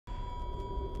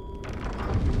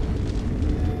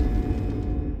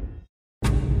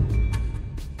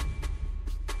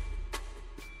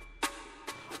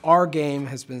Our game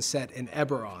has been set in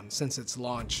Eberron since its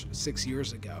launch 6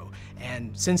 years ago,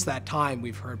 and since that time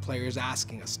we've heard players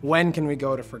asking us, when can we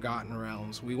go to Forgotten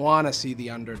Realms? We want to see the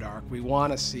Underdark, we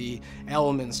want to see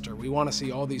Elminster, we want to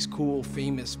see all these cool,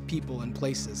 famous people and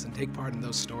places and take part in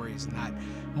those stories in that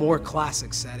more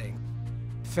classic setting.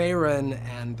 Faerun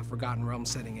and the Forgotten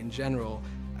Realms setting in general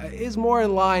is more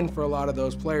in line for a lot of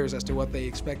those players as to what they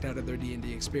expect out of their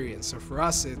D&D experience. So for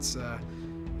us, it's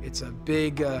a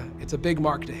big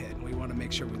mark to hit, and we want to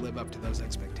make sure we live up to those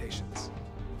expectations.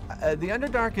 The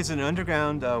Underdark is an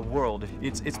underground world.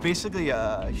 It's basically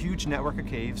a huge network of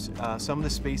caves. Some of the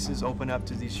spaces open up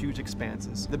to these huge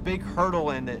expanses. The big hurdle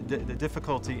and the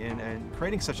difficulty in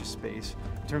creating such a space,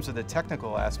 in terms of the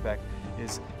technical aspect,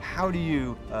 is how do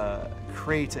you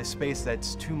create a space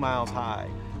that's 2 miles high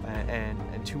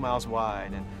and 2 miles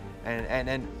wide,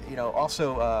 and you know,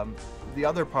 also the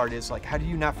other part is, like, how do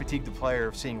you not fatigue the player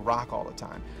of seeing rock all the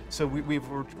time? So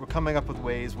we're coming up with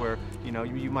ways where, you know,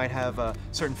 you might have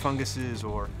certain funguses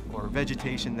or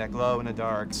vegetation that glow in the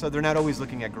dark, so they're not always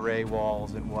looking at gray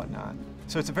walls and whatnot.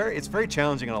 So it's very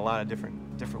challenging in a lot of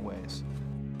different ways.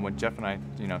 When Jeff and I,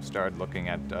 you know, started looking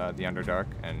at the Underdark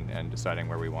and deciding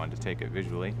where we wanted to take it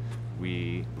visually,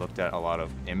 we looked at a lot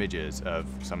of images of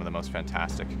some of the most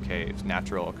fantastic caves,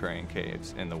 natural occurring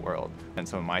caves in the world. And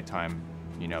so in my time,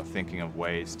 you know, thinking of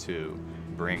ways to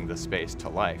bring the space to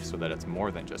life so that it's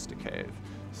more than just a cave.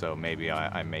 So maybe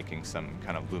I'm making some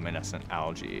kind of luminescent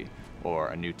algae or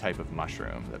a new type of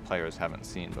mushroom that players haven't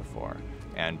seen before.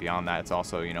 And beyond that, it's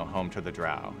also, you know, home to the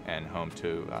Drow and home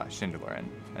to Schindlerin.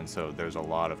 And so there's a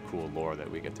lot of cool lore that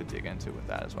we get to dig into with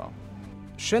that as well.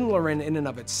 Schindlerin in and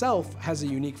of itself has a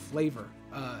unique flavor,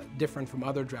 different from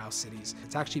other Drow cities.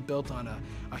 It's actually built on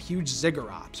a huge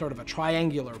ziggurat, sort of a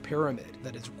triangular pyramid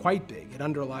that is quite big. It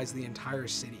underlies the entire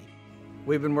city.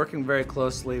 We've been working very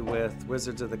closely with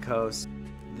Wizards of the Coast.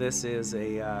 This is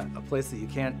a place that you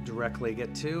can't directly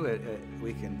get to.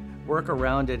 We can work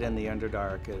around it in the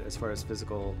Underdark as far as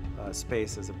physical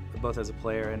space, both as a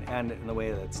player and in the way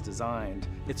that it's designed.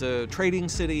 It's a trading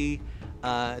city.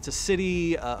 It's a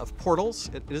city of portals.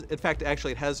 In fact,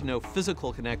 actually, it has no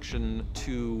physical connection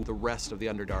to the rest of the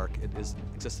Underdark. It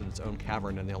exists in its own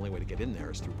cavern, and the only way to get in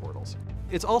there is through portals.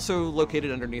 It's also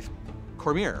located underneath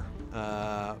Cormyr,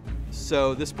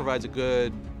 so this provides a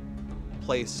good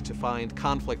place to find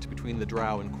conflict between the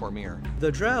Drow and Cormyr.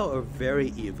 The Drow are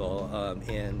very evil.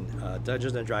 In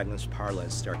Dungeons & Dragons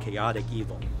parlance, they're chaotic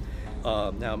evil.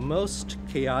 Now, most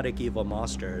chaotic evil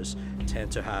monsters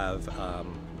tend to have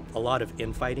a lot of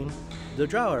infighting. The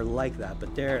Drow are like that,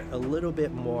 but they're a little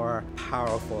bit more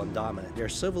powerful and dominant. They're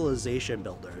civilization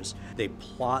builders. They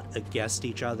plot against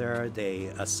each other, they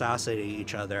assassinate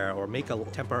each other, or make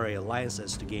temporary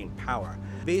alliances to gain power.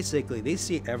 Basically, they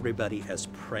see everybody as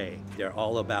prey. They're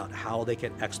all about how they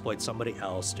can exploit somebody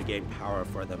else to gain power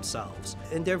for themselves.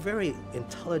 And they're very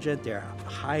intelligent, they're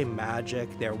high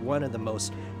magic, they're one of the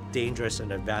most dangerous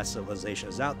and advanced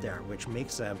civilizations out there, which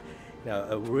makes them, you know,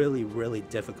 a really, really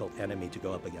difficult enemy to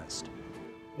go up against.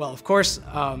 Well, of course,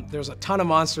 there's a ton of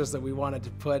monsters that we wanted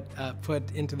to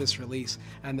put into this release,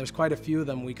 and there's quite a few of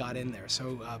them we got in there.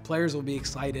 So players will be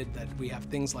excited that we have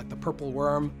things like the Purple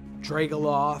Worm,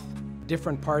 Dragoloth,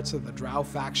 different parts of the Drow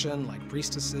faction, like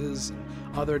priestesses and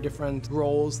other different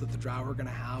roles that the Drow are going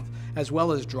to have, as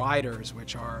well as Driders,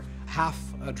 which are half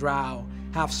a Drow,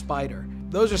 half spider.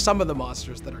 Those are some of the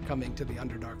monsters that are coming to the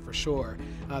Underdark for sure.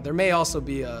 There may also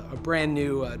be a brand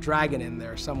new dragon in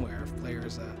there somewhere. If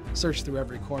players search through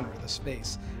every corner of the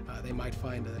space, they might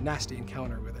find a nasty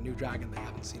encounter with a new dragon they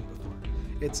haven't seen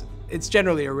before. It's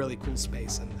generally a really cool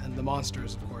space, and the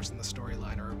monsters, of course, in the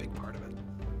storyline are a big part of it.